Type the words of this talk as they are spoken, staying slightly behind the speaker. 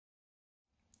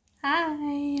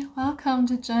Hi, welcome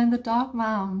to Join the Dog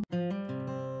Mom.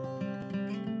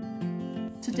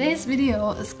 Today's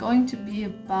video is going to be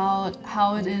about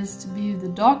how it is to be the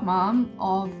dog mom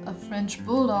of a French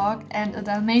Bulldog and a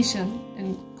Dalmatian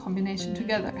in combination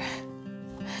together.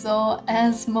 So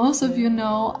as most of you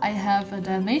know, I have a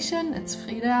Dalmatian, it's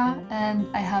Frida, and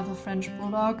I have a French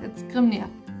Bulldog, it's Grimnir.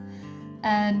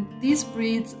 And these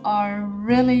breeds are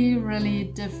really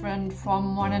different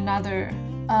from one another.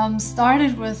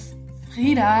 Started with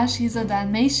Frida, she's a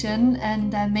Dalmatian, and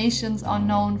Dalmatians are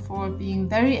known for being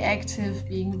very active,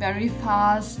 being very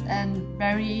fast and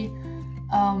very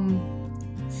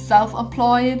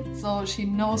self-employed. So she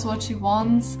knows what she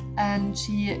wants and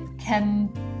she can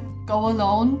go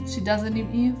alone. She doesn't need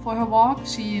me for her walk.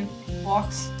 She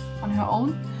walks on her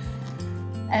own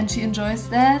and she enjoys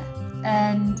that.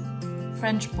 And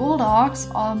French Bulldogs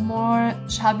are more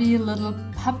chubby little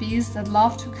puppies that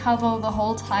love to cuddle the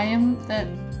whole time, that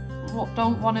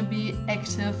don't want to be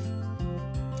active,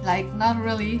 like not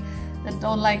really, that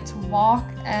don't like to walk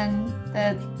and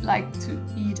that like to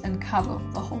eat and cuddle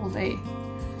the whole day.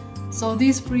 So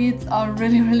these breeds are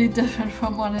really different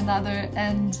from one another.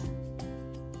 And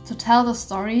to tell the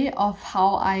story of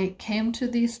how I came to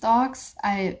these dogs,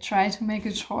 I try to make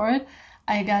it short.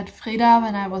 I got Frida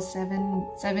when I was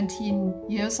 17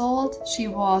 years old. She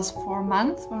was 4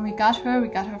 months when we got her. We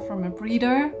got her from a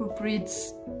breeder who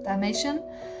breeds Dalmatian.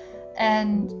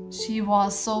 And she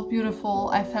was so beautiful.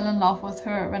 I fell in love with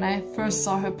her. When I first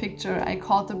saw her picture, I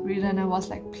called the breeder and I was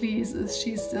like, please, is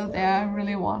she still there? I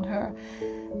really want her.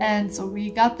 And so we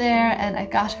got there and I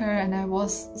got her and I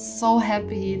was so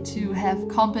happy to have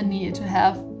company, to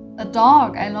have a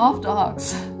dog. I love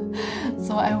dogs.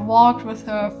 So I walked with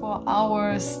her for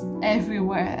hours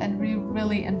everywhere and we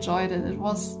really enjoyed it. It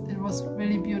was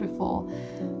really beautiful.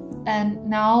 And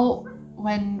now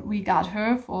when we got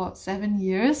her for 7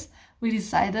 years, we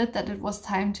decided that it was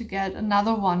time to get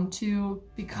another one to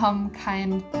become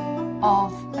kind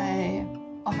of a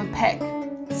pack.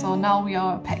 So now we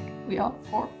are a pack. We are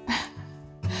 4.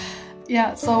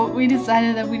 Yeah, so we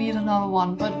decided that we need another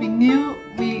one, but we knew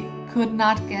we could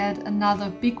not get another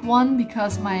big one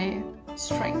because my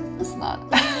strength is not,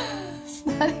 it's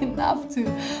not enough to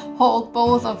hold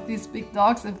both of these big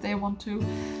dogs if they want to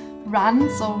run.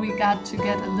 So we got to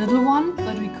get a little one,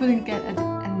 but we couldn't get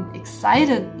an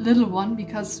excited little one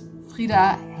because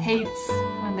Frida hates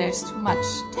when there's too much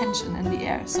tension in the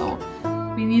air. So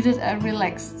we needed a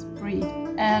relaxed breed.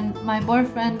 And my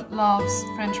boyfriend loves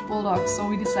French Bulldogs, so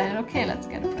we decided, okay, let's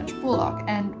get a French Bulldog.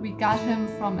 And we got him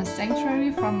from a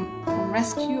sanctuary, from a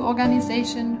rescue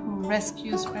organization who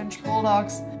rescues French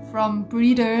Bulldogs from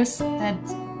breeders that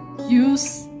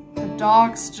use the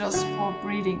dogs just for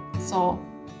breeding. So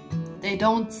they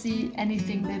don't see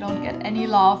anything, they don't get any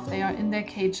love, they are in their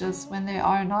cages when they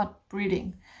are not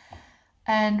breeding.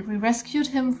 And we rescued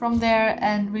him from there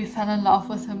and we fell in love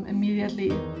with him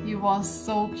immediately. He was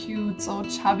so cute, so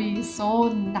chubby, so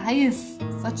nice,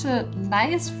 such a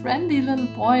nice, friendly little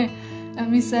boy.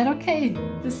 And we said, okay,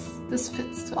 this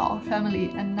fits to our family.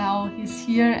 And now he's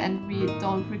here and we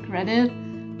don't regret it.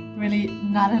 Really,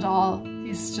 not at all.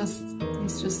 He's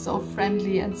just so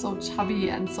friendly and so chubby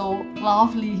and so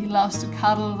lovely. He loves to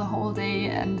cuddle the whole day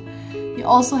and he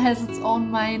also has its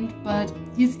own mind, but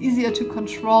he's easier to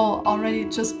control already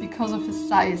just because of his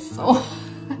size. So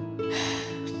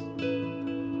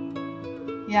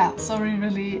yeah, so we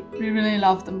really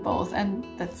love them both, and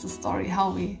that's the story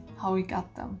how we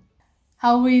got them.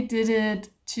 How we did it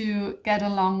to get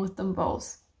along with them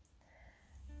both.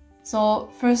 So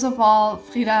first of all,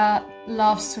 Frida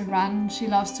loves to run, she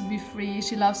loves to be free,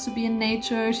 she loves to be in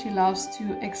nature, she loves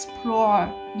to explore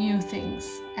new things.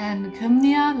 And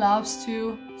Grimnir loves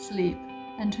to sleep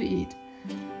and to eat.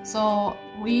 So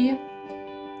we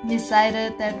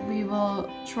decided that we will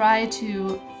try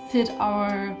to fit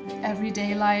our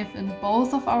everyday life in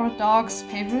both of our dogs'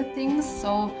 favorite things.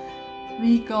 So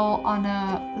we go on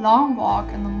a long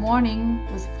walk in the morning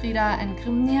with Frida and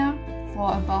Grimnir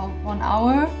for about 1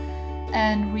 hour.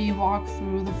 And we walk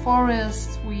through the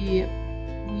forest, we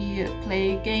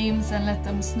play games and let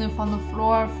them sniff on the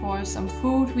floor for some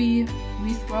food we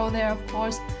throw there, of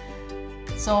course.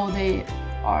 So they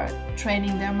are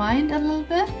training their mind a little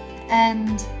bit.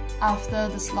 And after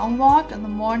this long walk in the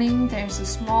morning, there's a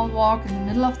small walk in the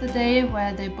middle of the day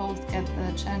where they both get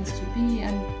the chance to be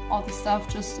and all the stuff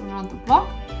just around the block.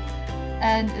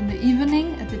 And in the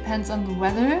evening, it depends on the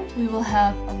weather, we will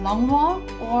have a long walk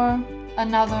or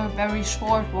another very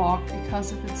short walk,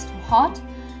 because if it's too hot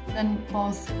then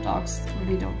both dogs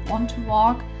really don't want to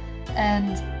walk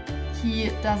and he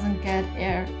doesn't get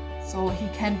air So he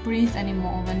can't breathe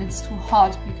anymore when it's too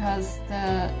hot, because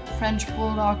the French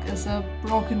Bulldog is a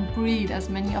broken breed. As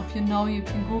many of you know, you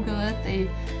can Google it.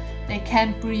 They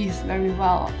can't breathe very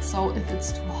well. So if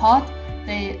it's too hot,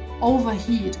 they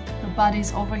overheat. The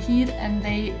bodies overheat and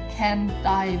they can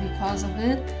die because of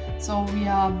it. So we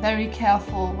are very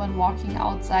careful when walking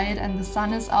outside and the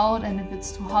sun is out, and if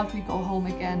it's too hot, we go home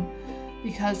again,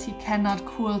 because he cannot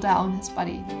cool down his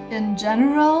body. In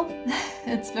general,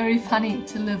 it's very funny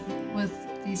to live with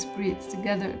these breeds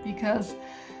together, because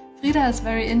Frida is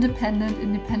very independent.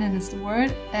 Independent is the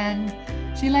word, and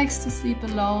she likes to sleep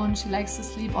alone. She likes to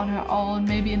sleep on her own,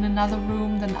 maybe in another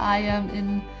room than I am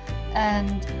in.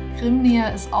 And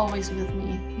Grimnir is always with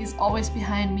me. He's always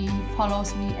behind me, he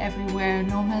follows me everywhere,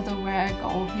 no matter where I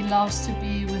go. He loves to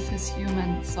be with his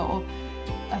human. So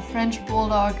a French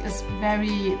Bulldog is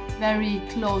very, very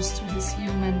close to his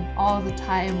human all the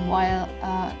time, while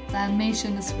a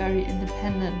Dalmatian is very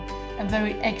independent, a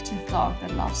very active dog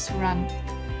that loves to run.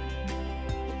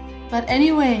 But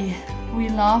anyway, we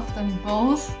love them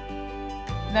both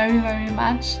very, very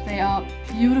much. They are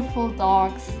beautiful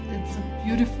dogs. It's a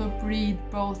beautiful breed.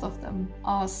 Both of them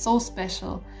are so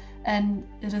special, and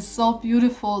it is so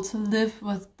beautiful to live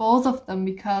with both of them,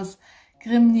 because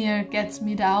Grimnir gets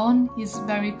me down. He's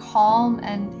very calm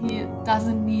and he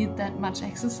doesn't need that much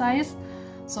exercise.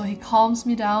 So he calms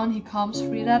me down, he calms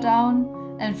Frida down.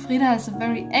 And Frida is a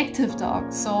very active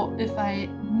dog. So if I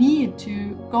need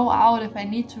to go out, if I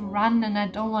need to run and I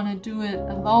don't want to do it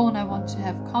alone, I want to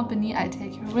have company, I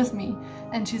take her with me.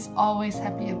 And she's always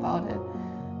happy about it.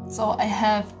 So I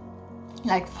have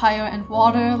like fire and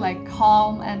water, like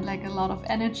calm and like a lot of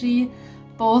energy,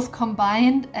 both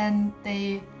combined, and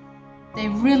they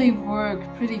really work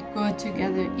pretty good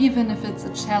together, even if it's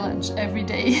a challenge every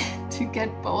day to get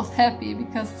both happy,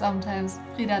 because sometimes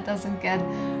Frida doesn't get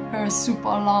her super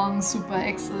long, super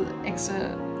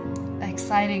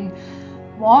exciting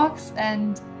walks,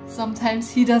 and sometimes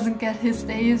he doesn't get his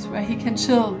days where he can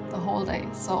chill the whole day.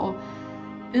 So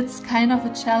it's kind of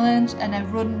a challenge, and I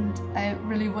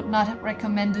really would not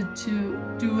recommend it to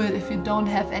do it if you don't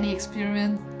have any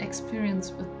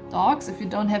experience with dogs, if you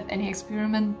don't have any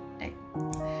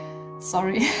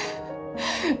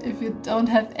if you don't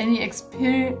have any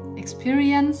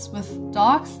experience with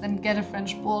dogs, then get a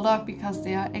French Bulldog, because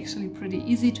they are actually pretty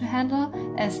easy to handle,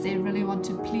 as they really want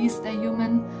to please their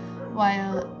human,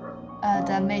 while a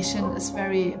Dalmatian is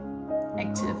very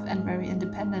active and very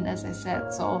independent, as I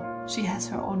said. So she has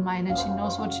her own mind and she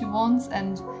knows what she wants,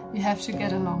 and you have to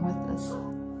get along with this.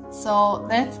 So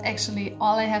that's actually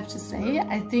all I have to say.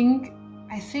 I think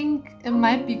it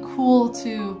might be cool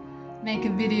to make a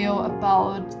video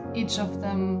about each of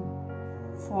them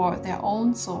for their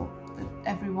own, so that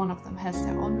every one of them has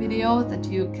their own video, that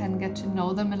you can get to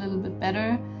know them a little bit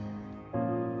better.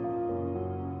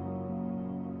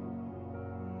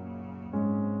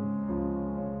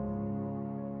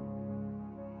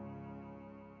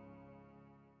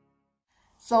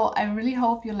 So I really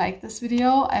hope you liked this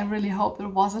video. I really hope it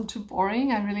wasn't too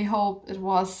boring. I really hope it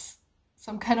was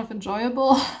some kind of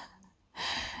enjoyable.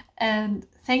 And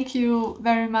thank you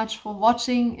very much for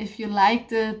watching. If you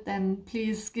liked it, then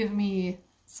please give me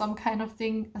some kind of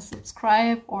thing, a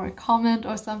subscribe or a comment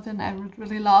or something. I would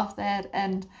really love that.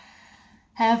 And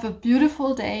have a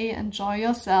beautiful day. Enjoy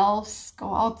yourselves.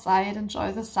 Go outside,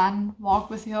 enjoy the sun, walk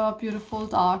with your beautiful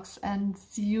dogs, and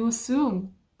see you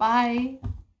soon. Bye.